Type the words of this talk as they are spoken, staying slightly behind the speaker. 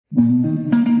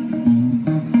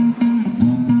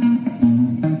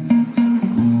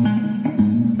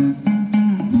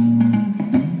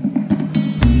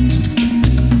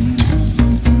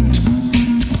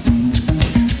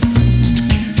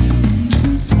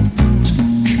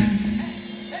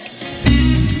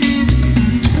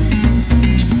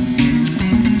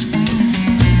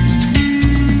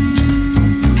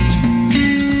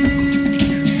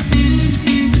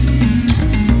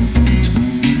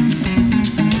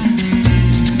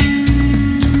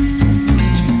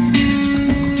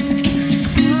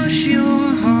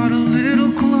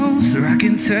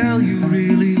Tell you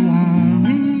really want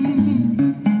me.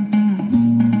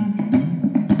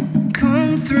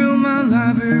 Come through my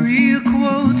library of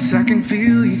quotes. I can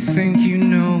feel you think you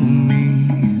know me.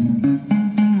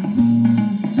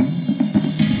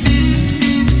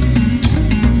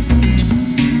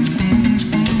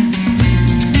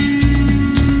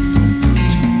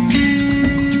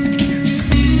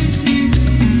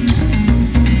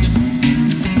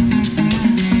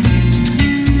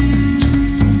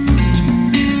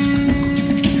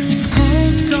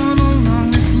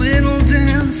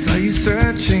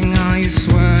 Searching, are you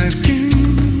swiping?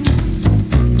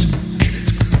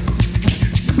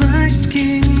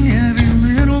 Liking every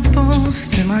little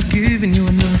post. Am I giving you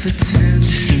enough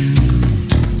attention?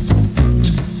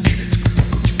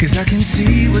 Cause I can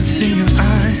see what's in your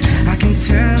eyes. I can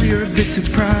tell you're a bit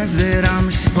surprised that I'm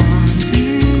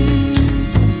responding.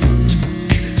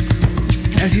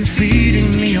 As you're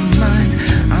feeding me your mind,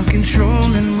 I'm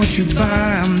controlling what you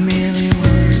buy. I'm merely working.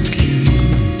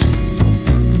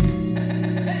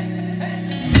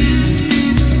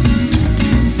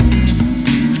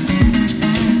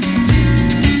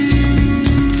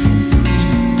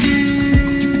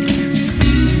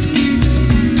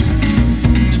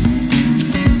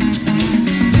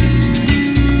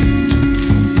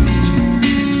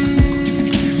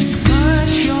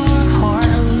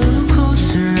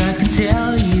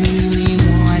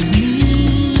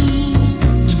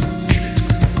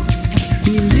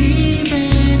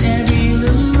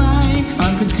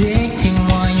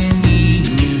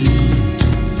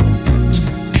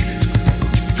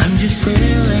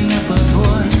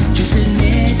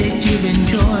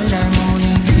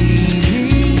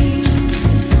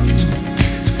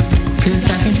 Cause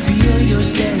I can feel your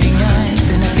staring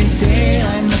eyes, and I can say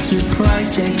I'm not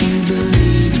surprised that you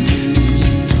believe